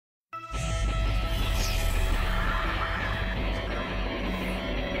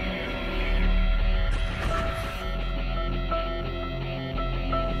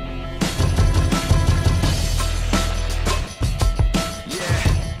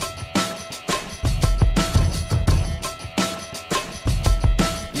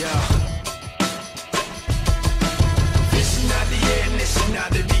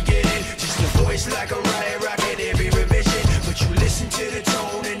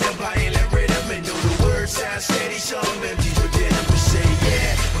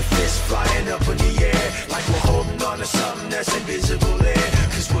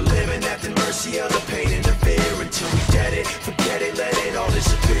see all the pain and the fear until we get it, forget it, let it all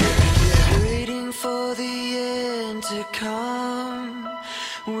disappear. Yeah. Waiting for the end to come,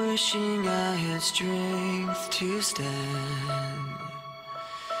 wishing I had strength to stand.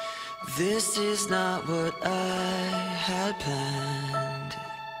 This is not what I had planned.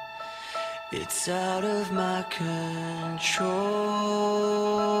 It's out of my control.